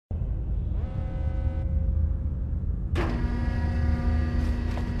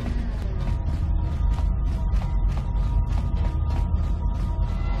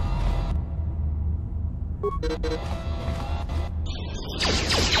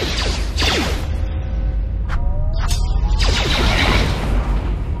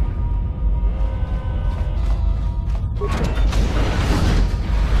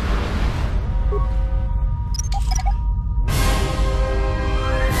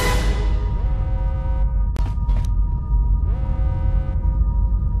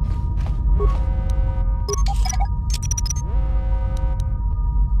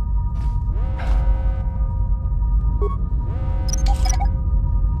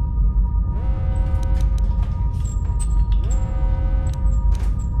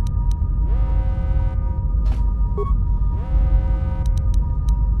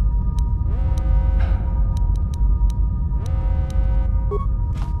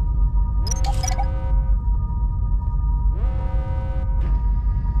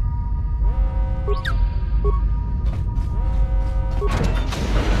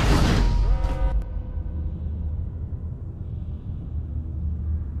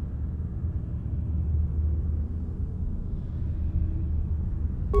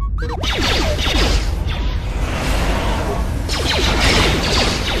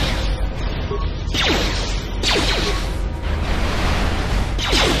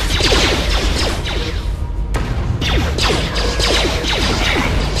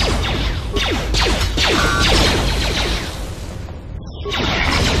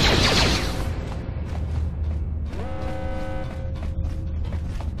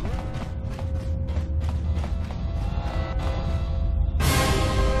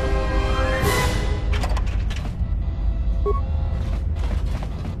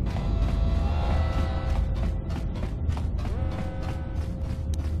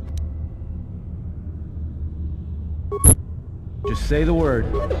Just say the word.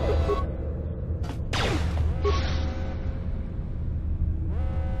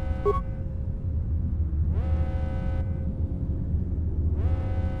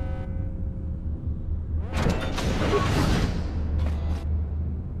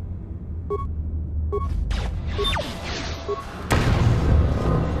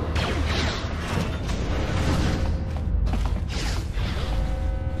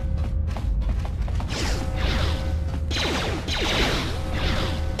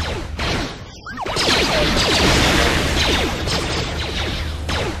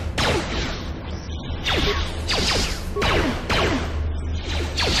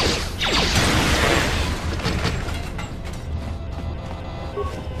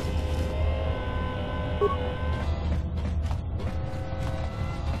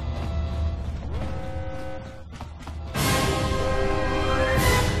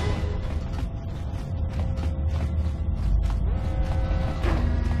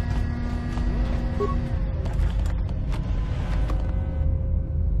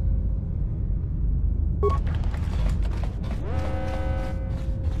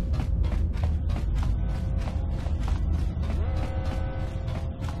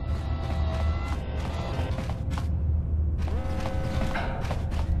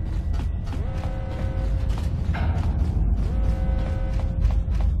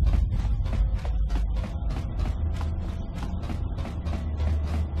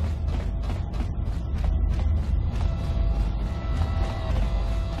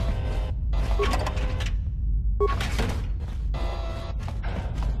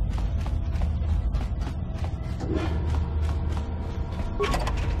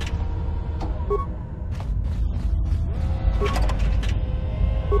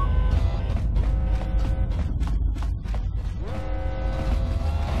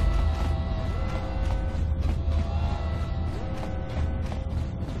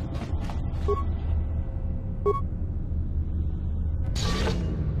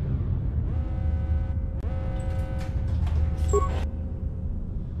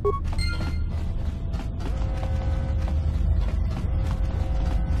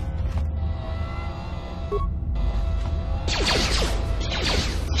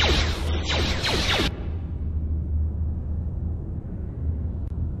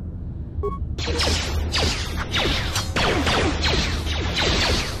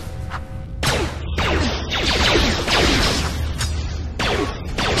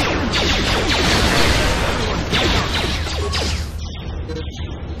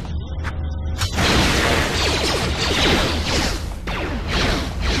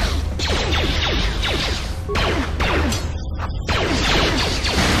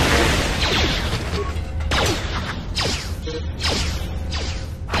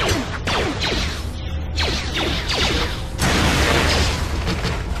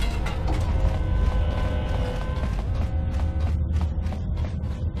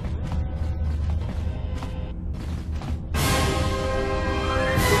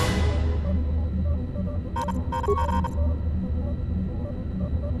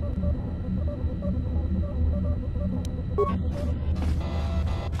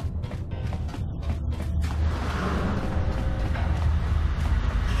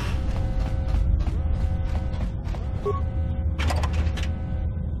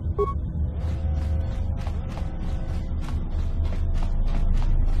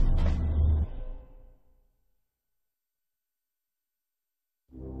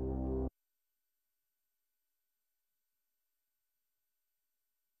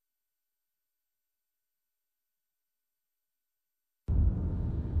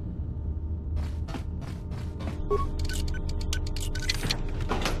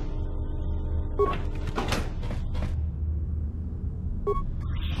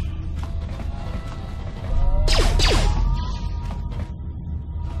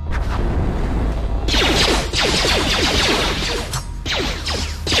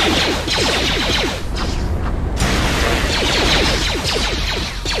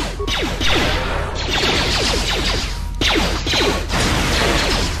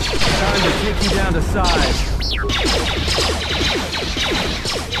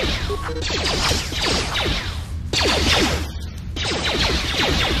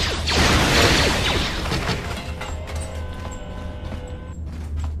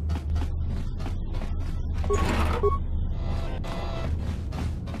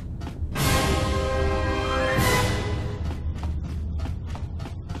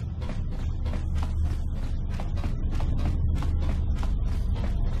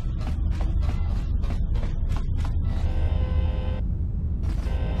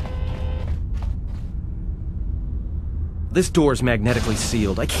 This door's magnetically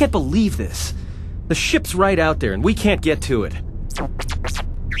sealed. I can't believe this. The ship's right out there, and we can't get to it.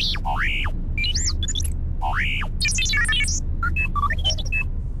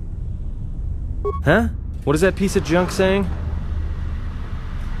 Huh? What is that piece of junk saying?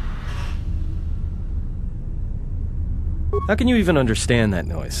 How can you even understand that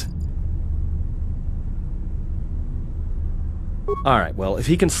noise? Alright, well, if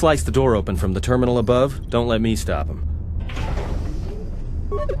he can slice the door open from the terminal above, don't let me stop him.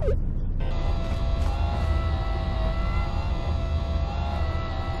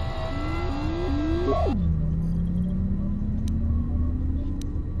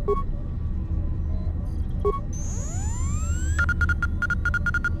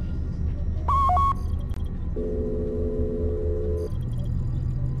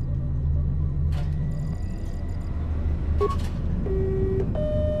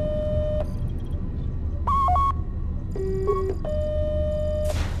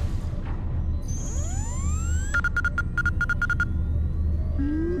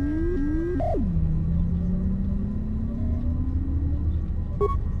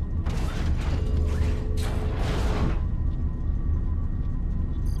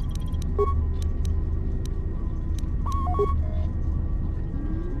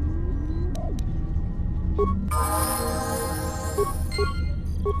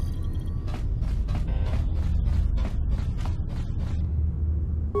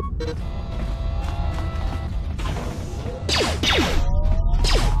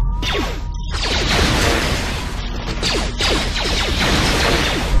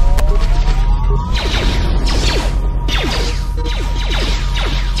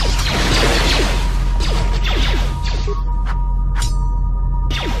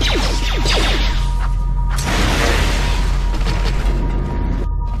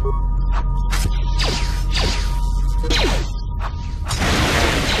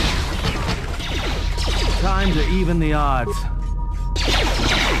 Time to even the odds.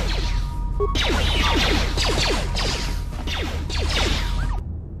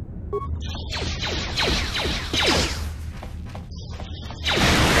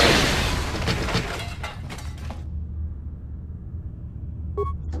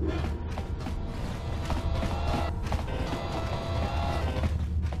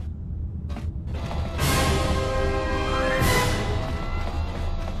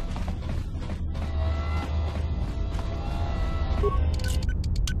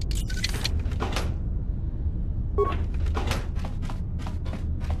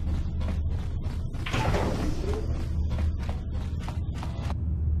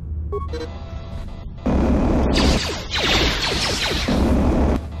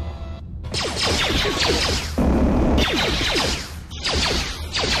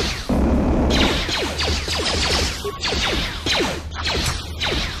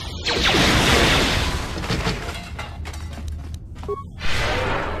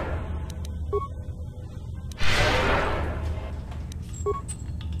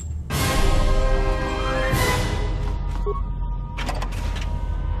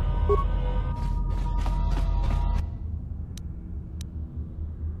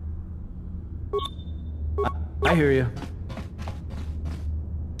 I hear you.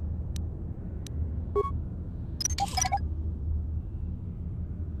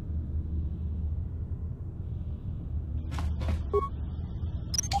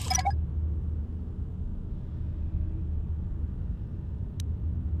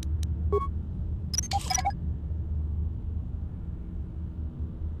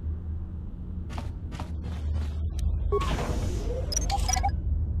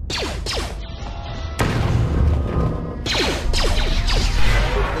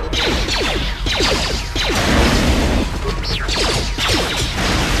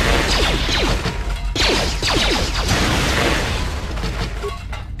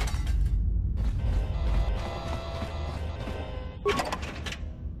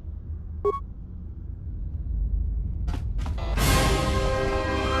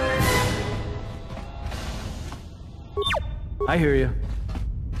 I hear you.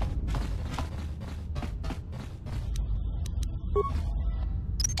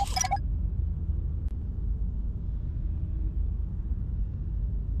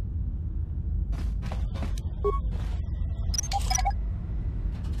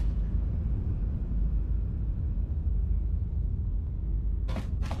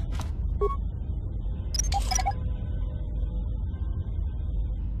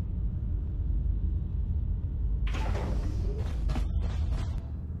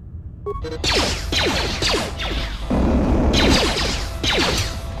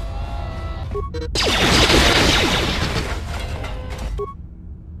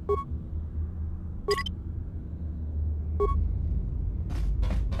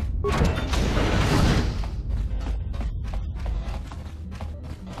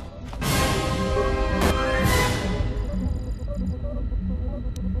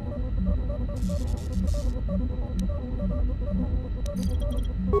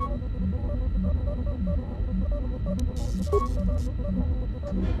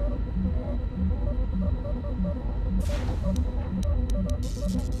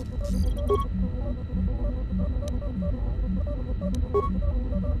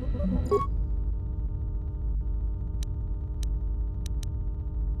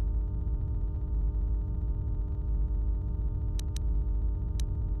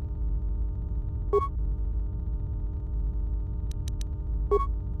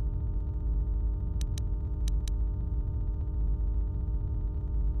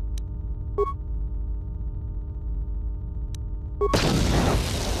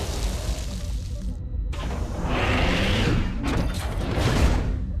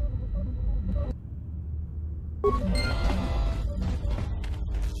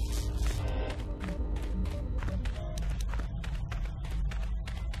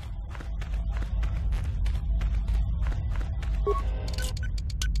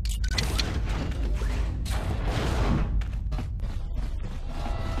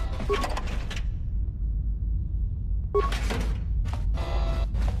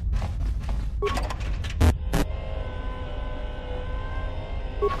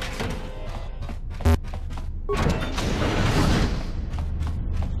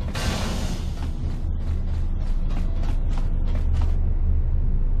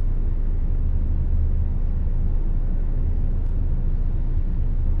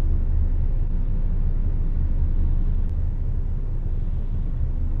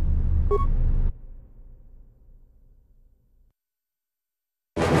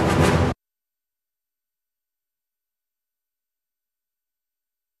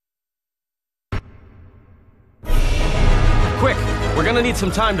 Quick! We're gonna need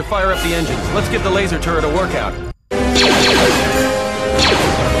some time to fire up the engines. Let's give the laser turret a workout.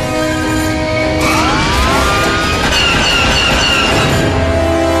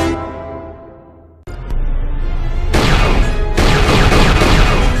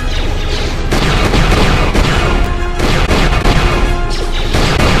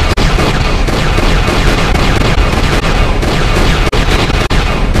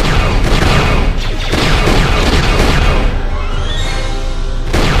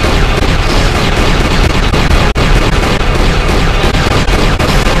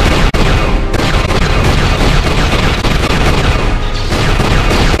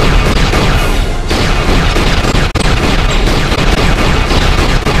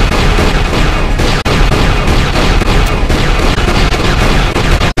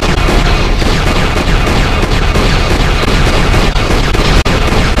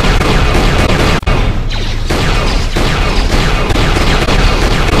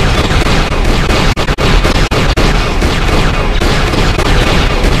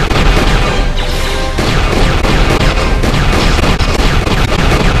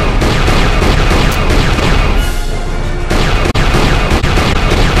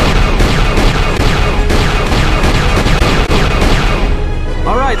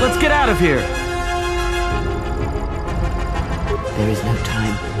 Let's get out of here! There is no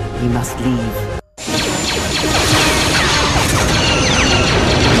time. We must leave.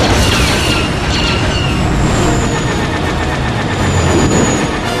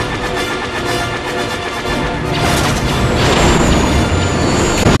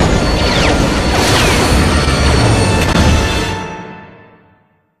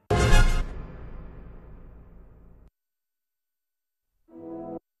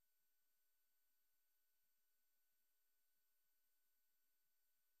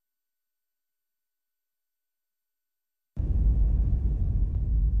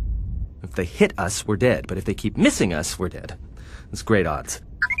 If they hit us, we're dead. But if they keep missing us, we're dead. It's great odds.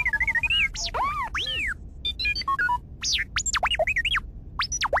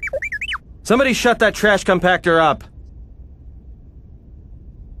 Somebody shut that trash compactor up!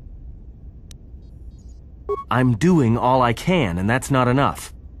 I'm doing all I can, and that's not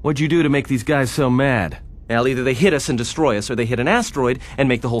enough. What'd you do to make these guys so mad? Well, either they hit us and destroy us, or they hit an asteroid and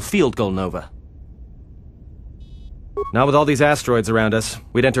make the whole field go nova. Not with all these asteroids around us.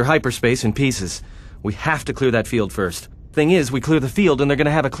 We'd enter hyperspace in pieces. We have to clear that field first. Thing is, we clear the field and they're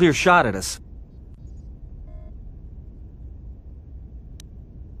gonna have a clear shot at us.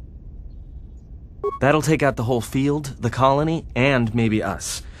 That'll take out the whole field, the colony, and maybe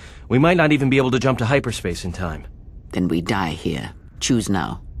us. We might not even be able to jump to hyperspace in time. Then we die here. Choose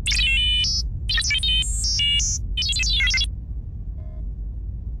now.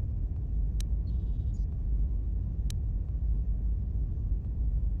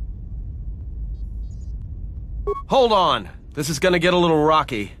 Hold on! This is gonna get a little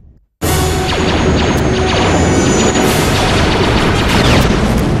rocky.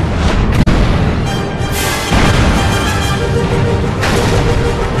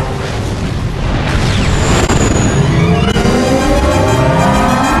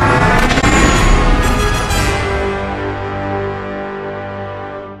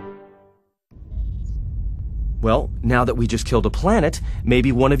 Well, now that we just killed a planet,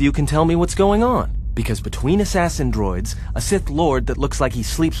 maybe one of you can tell me what's going on. Because between assassin droids, a Sith Lord that looks like he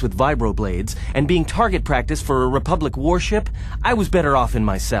sleeps with vibroblades, and being target practice for a Republic warship, I was better off in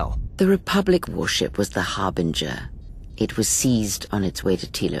my cell. The Republic warship was the Harbinger. It was seized on its way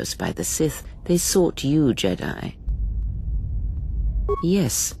to Telos by the Sith. They sought you, Jedi.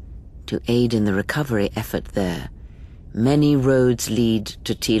 Yes, to aid in the recovery effort there. Many roads lead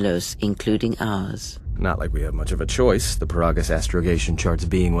to Telos, including ours. Not like we have much of a choice, the Peragus astrogation charts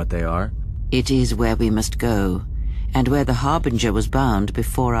being what they are. It is where we must go, and where the Harbinger was bound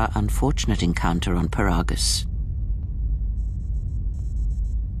before our unfortunate encounter on Peragus.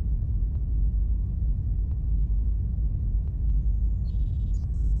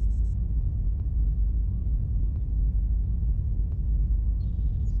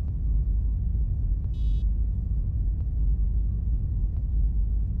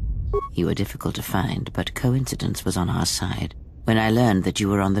 You were difficult to find, but coincidence was on our side. When I learned that you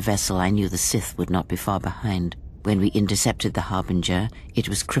were on the vessel, I knew the Sith would not be far behind. When we intercepted the Harbinger, it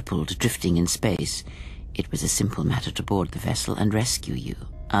was crippled, drifting in space. It was a simple matter to board the vessel and rescue you.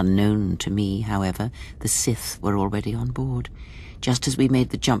 Unknown to me, however, the Sith were already on board. Just as we made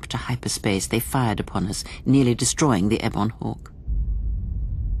the jump to hyperspace, they fired upon us, nearly destroying the Ebon Hawk.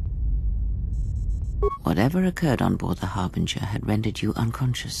 Whatever occurred on board the Harbinger had rendered you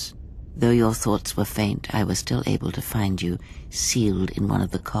unconscious. Though your thoughts were faint, I was still able to find you, sealed in one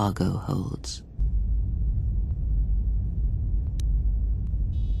of the cargo holds.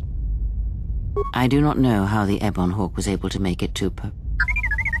 I do not know how the Ebon Hawk was able to make it to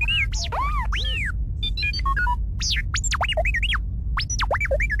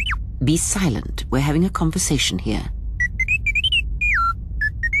Be silent. We're having a conversation here.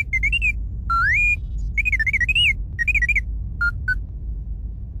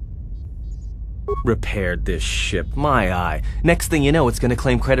 Repaired this ship, my eye. Next thing you know, it's gonna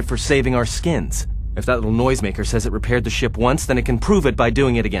claim credit for saving our skins. If that little noisemaker says it repaired the ship once, then it can prove it by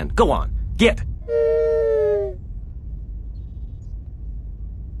doing it again. Go on, get!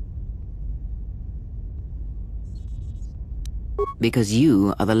 Because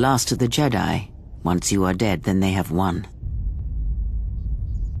you are the last of the Jedi. Once you are dead, then they have won.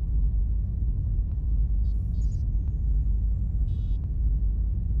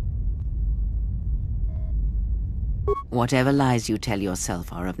 Whatever lies you tell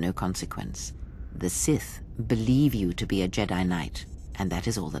yourself are of no consequence. The Sith believe you to be a Jedi Knight, and that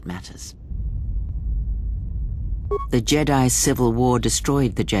is all that matters. The Jedi Civil War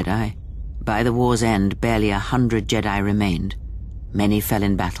destroyed the Jedi. By the war's end, barely 100 Jedi remained. Many fell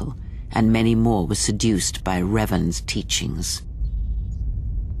in battle, and many more were seduced by Revan's teachings.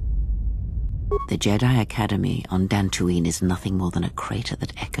 The Jedi Academy on Dantooine is nothing more than a crater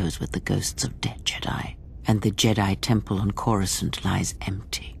that echoes with the ghosts of dead Jedi. And the Jedi Temple on Coruscant lies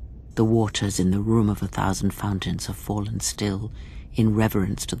empty. The waters in the Room of 1,000 Fountains have fallen still, in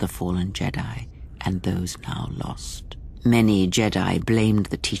reverence to the fallen Jedi, and those now lost. Many Jedi blamed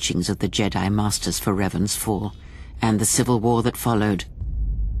the teachings of the Jedi Masters for Revan's fall, and the civil war that followed.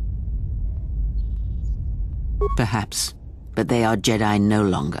 Perhaps, but they are Jedi no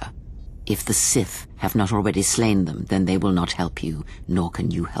longer. If the Sith have not already slain them, then they will not help you, nor can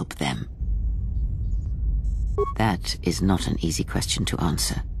you help them. That is not an easy question to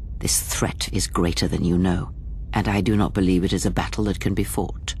answer. This threat is greater than you know, and I do not believe it is a battle that can be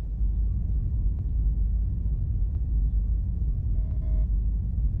fought.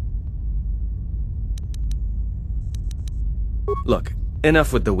 Look,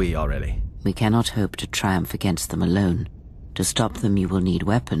 enough with the we already. We cannot hope to triumph against them alone. To stop them, you will need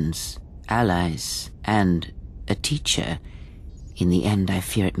weapons, allies, and a teacher. In the end, I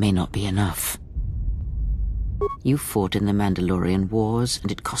fear it may not be enough. You fought in the Mandalorian Wars,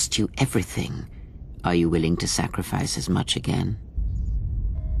 and it cost you everything. Are you willing to sacrifice as much again?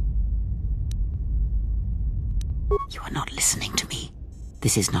 You are not listening to me.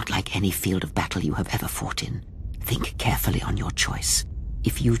 This is not like any field of battle you have ever fought in. Think carefully on your choice.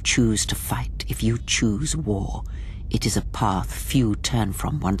 If you choose to fight, if you choose war, it is a path few turn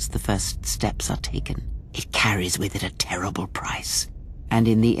from once the first steps are taken. It carries with it a terrible price. And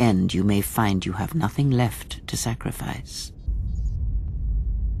in the end, you may find you have nothing left to sacrifice.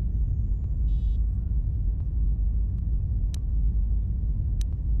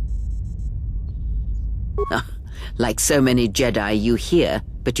 Like so many Jedi, you hear,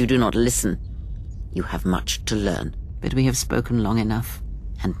 but you do not listen. You have much to learn, but we have spoken long enough,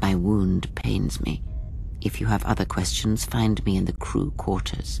 and my wound pains me. If you have other questions, find me in the crew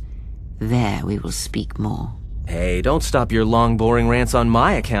quarters. There we will speak more. Hey, don't stop your long, boring rants on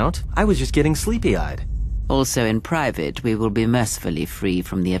my account. I was just getting sleepy-eyed. Also in private, we will be mercifully free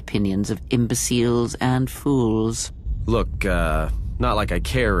from the opinions of imbeciles and fools. Look, not like I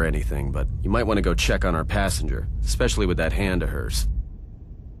care or anything, but you might want to go check on our passenger, especially with that hand of hers.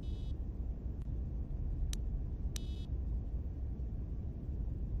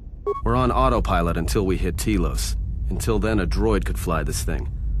 We're on autopilot until we hit Telos. Until then, a droid could fly this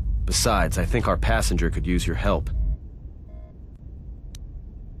thing. Besides, I think our passenger could use your help.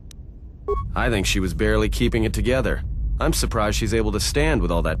 I think she was barely keeping it together. I'm surprised she's able to stand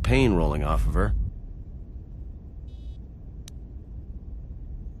with all that pain rolling off of her.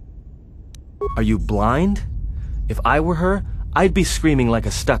 Are you blind? If I were her, I'd be screaming like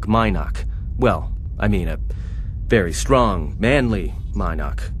a stuck Mynock. Well, I mean a very strong, manly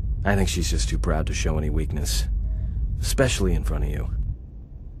Mynock. I think she's just too proud to show any weakness. Especially in front of you.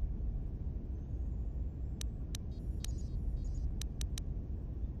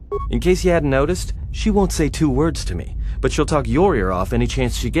 In case you hadn't noticed, she won't say 2 words to me, but she'll talk your ear off any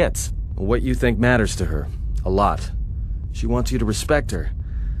chance she gets. What you think matters to her. A lot. She wants you to respect her.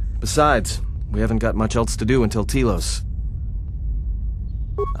 Besides, we haven't got much else to do until Telos.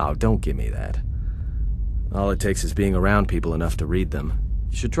 Oh, don't give me that. All it takes is being around people enough to read them.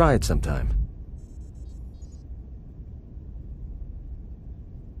 You should try it sometime.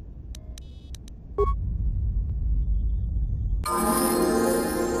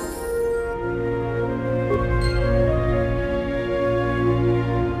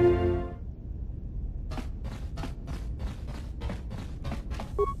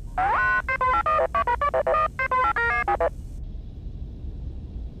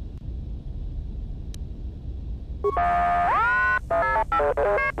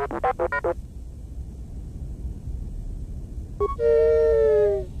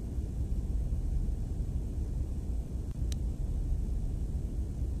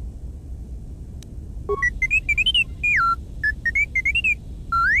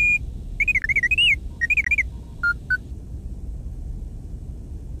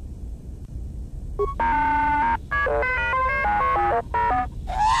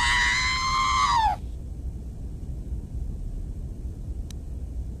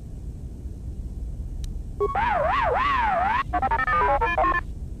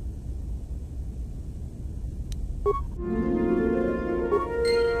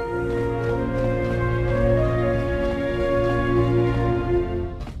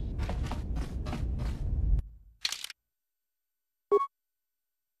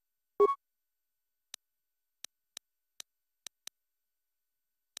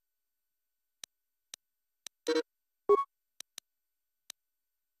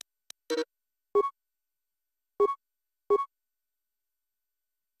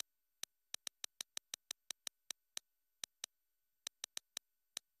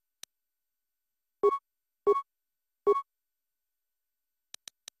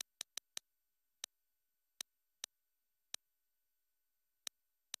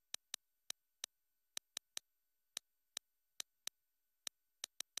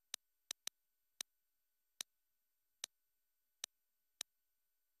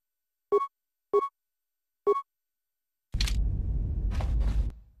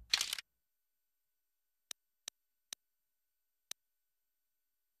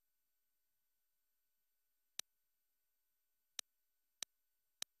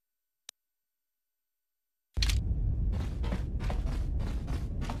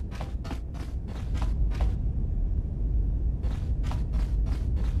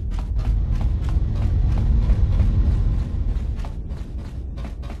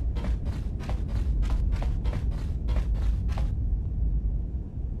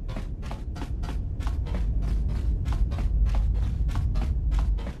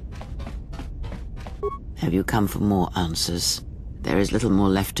 Have you come for more answers? There is little more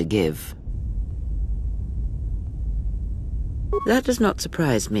left to give. That does not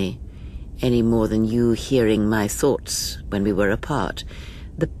surprise me, any more than you hearing my thoughts when we were apart.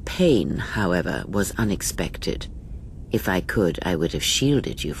 The pain, however, was unexpected. If I could, I would have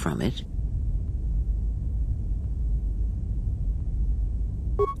shielded you from it.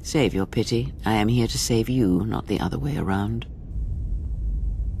 Save your pity. I am here to save you, not the other way around.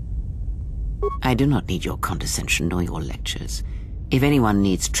 I do not need your condescension nor your lectures. If anyone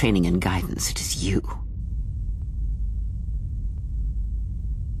needs training and guidance, it is you.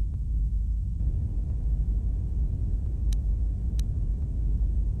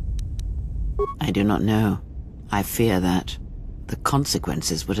 I do not know. I fear that the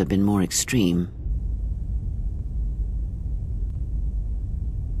consequences would have been more extreme.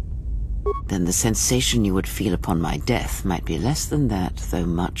 Then the sensation you would feel upon my death might be less than that, though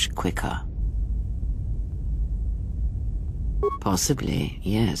much quicker. Possibly,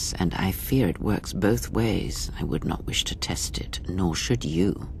 yes, and I fear it works both ways. I would not wish to test it, nor should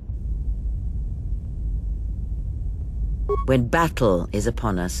you. When battle is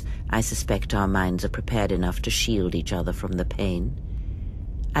upon us, I suspect our minds are prepared enough to shield each other from the pain.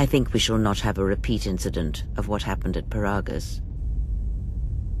 I think we shall not have a repeat incident of what happened at Peragus.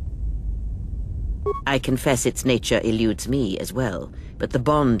 I confess its nature eludes me as well, but the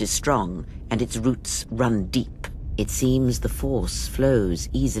bond is strong, and its roots run deep. It seems the Force flows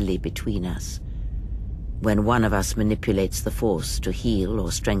easily between us. When one of us manipulates the Force to heal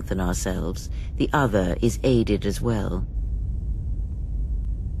or strengthen ourselves, the other is aided as well.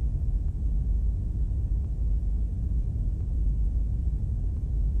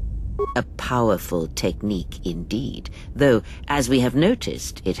 A powerful technique indeed, though, as we have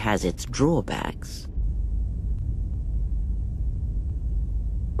noticed, it has its drawbacks.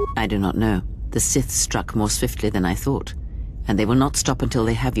 I do not know. The Sith struck more swiftly than I thought, and they will not stop until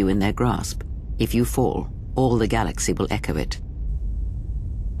they have you in their grasp. If you fall, all the galaxy will echo it.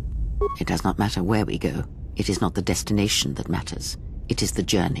 It does not matter where we go. It is not the destination that matters. It is the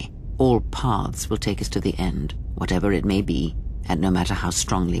journey. All paths will take us to the end, whatever it may be, and no matter how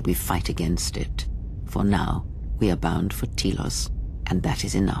strongly we fight against it. For now, we are bound for Telos, and that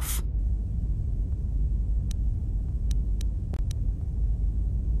is enough.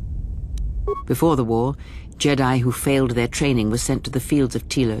 Before the war, Jedi who failed their training were sent to the fields of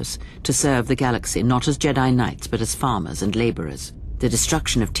Telos to serve the galaxy, not as Jedi Knights, but as farmers and laborers. The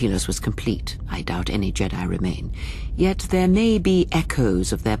destruction of Telos was complete. I doubt any Jedi remain. Yet there may be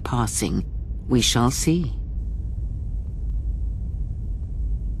echoes of their passing. We shall see.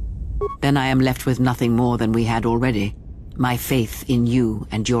 Then I am left with nothing more than we had already. My faith in you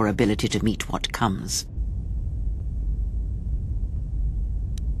and your ability to meet what comes.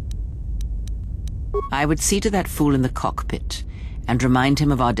 I would see to that fool in the cockpit and remind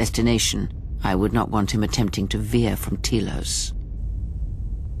him of our destination. I would not want him attempting to veer from Telos.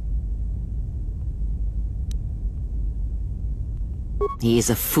 He is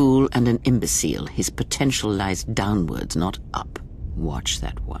a fool and an imbecile. His potential lies downwards, not up. Watch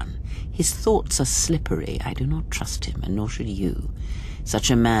that one. His thoughts are slippery. I do not trust him, and nor should you.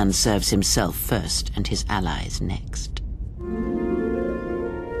 Such a man serves himself first and his allies next.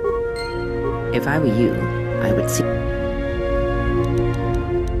 If I were you, I would see...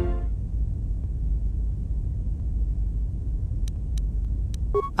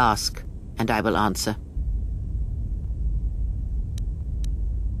 Ask, and I will answer.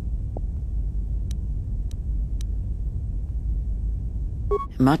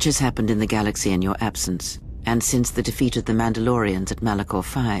 Much has happened in the galaxy in your absence, and since the defeat of the Mandalorians at Malachor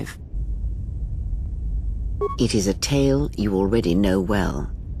 5. It is a tale you already know well.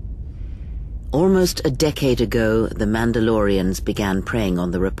 Almost a decade ago, the Mandalorians began preying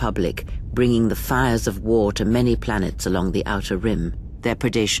on the Republic, bringing the fires of war to many planets along the Outer Rim. Their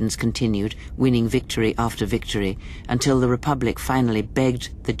predations continued, winning victory after victory, until the Republic finally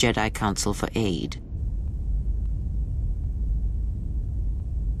begged the Jedi Council for aid.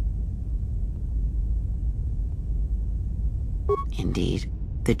 Indeed,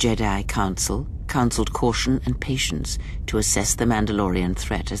 the Jedi Council counseled caution and patience to assess the Mandalorian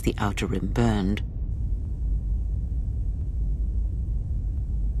threat as the Outer Rim burned.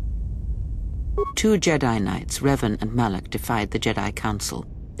 Two Jedi Knights, Revan and Malak, defied the Jedi Council.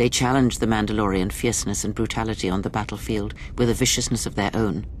 They challenged the Mandalorian fierceness and brutality on the battlefield with a viciousness of their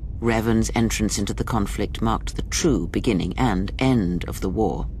own. Revan's entrance into the conflict marked the true beginning and end of the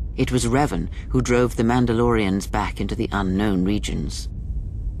war. It was Revan who drove the Mandalorians back into the unknown regions.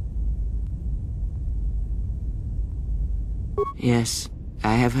 Yes,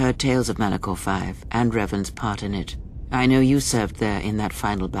 I have heard tales of Malachor 5 and Revan's part in it. I know you served there in that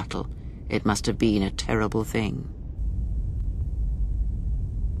final battle. It must have been a terrible thing.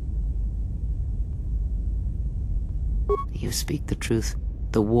 You speak the truth.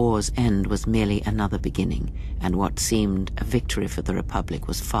 The war's end was merely another beginning, and what seemed a victory for the Republic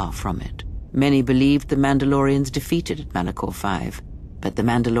was far from it. Many believed the Mandalorians defeated at Malachor 5, but the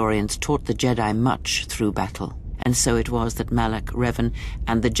Mandalorians taught the Jedi much through battle, and so it was that Malak, Revan,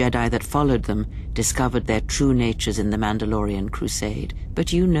 and the Jedi that followed them discovered their true natures in the Mandalorian Crusade.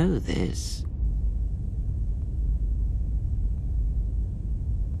 But you know this.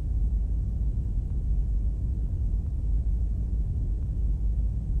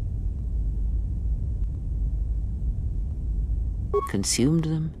 Consumed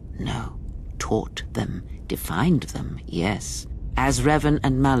them? No. Taught them. Defined them? Yes. As Revan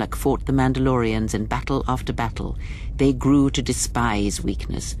and Malak fought the Mandalorians in battle after battle, they grew to despise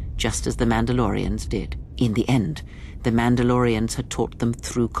weakness, just as the Mandalorians did. In the end, the Mandalorians had taught them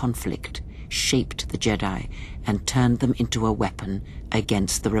through conflict, shaped the Jedi, and turned them into a weapon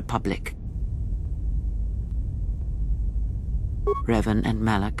against the Republic. Revan and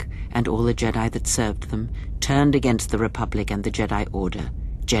Malak, and all the Jedi that served them, turned against the Republic and the Jedi Order.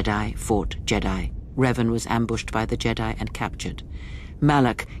 Jedi fought Jedi. Revan was ambushed by the Jedi and captured.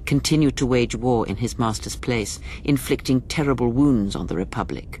 Malak continued to wage war in his master's place, inflicting terrible wounds on the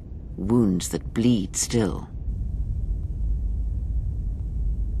Republic. Wounds that bleed still.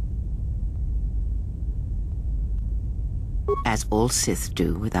 As all Sith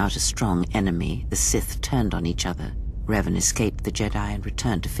do without a strong enemy, the Sith turned on each other. Revan escaped the Jedi and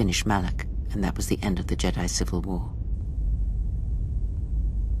returned to finish Malak, and that was the end of the Jedi Civil War.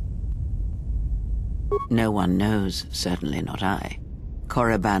 No one knows, certainly not I.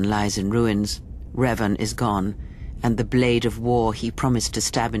 Korriban lies in ruins, Revan is gone, and the blade of war he promised to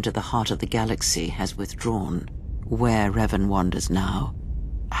stab into the heart of the galaxy has withdrawn. Where Revan wanders now,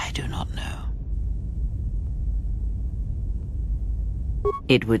 I do not know.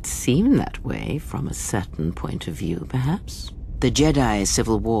 It would seem that way from a certain point of view, perhaps. The Jedi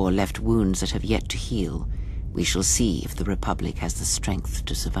Civil War left wounds that have yet to heal. We shall see if the Republic has the strength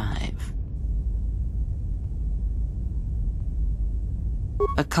to survive.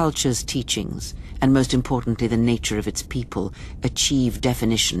 A culture's teachings, and most importantly the nature of its people, achieve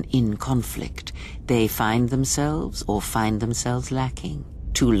definition in conflict. They find themselves lacking.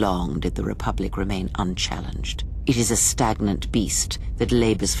 Too long did the Republic remain unchallenged. It is a stagnant beast that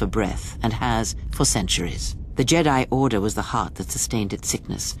labors for breath, and has for centuries. The Jedi Order was the heart that sustained its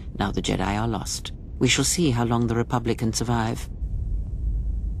sickness. Now the Jedi are lost. We shall see how long the Republic can survive.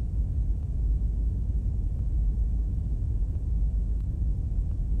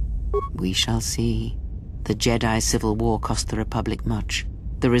 We shall see. The Jedi Civil War cost the Republic much.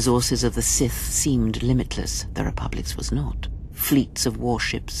 The resources of the Sith seemed limitless. The Republic's was not. Fleets of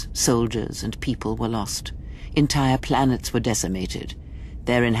warships, soldiers, and people were lost. Entire planets were decimated.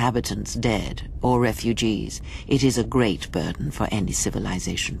 Their inhabitants dead or refugees. It is a great burden for any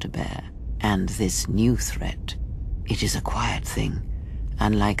civilization to bear. And this new threat, it is a quiet thing.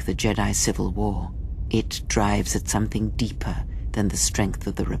 Unlike the Jedi Civil War, it drives at something deeper than the strength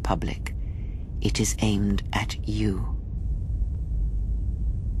of the Republic. It is aimed at you.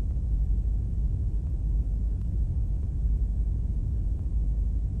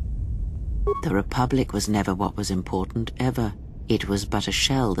 The Republic was never what was important, ever. It was but a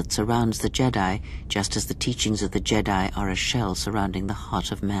shell that surrounds the Jedi, just as the teachings of the Jedi are a shell surrounding the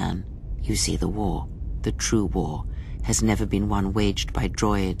heart of man. You see, the war, the true war, has never been one waged by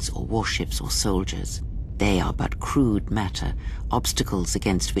droids or warships or soldiers. They are but crude matter, obstacles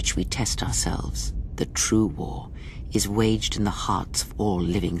against which we test ourselves. The true war is waged in the hearts of all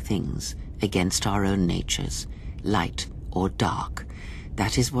living things, against our own natures, light or dark.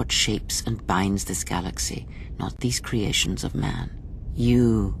 That is what shapes and binds this galaxy, not these creations of man.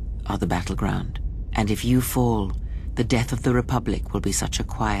 You are the battleground, and if you fall, the death of the Republic will be such a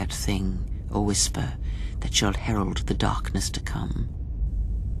quiet thing, a whisper, that shall herald the darkness to come.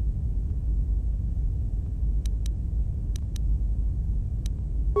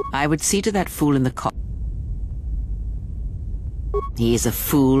 I would see to that fool in the cop. He is a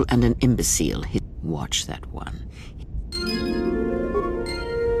fool and an imbecile. Watch that one.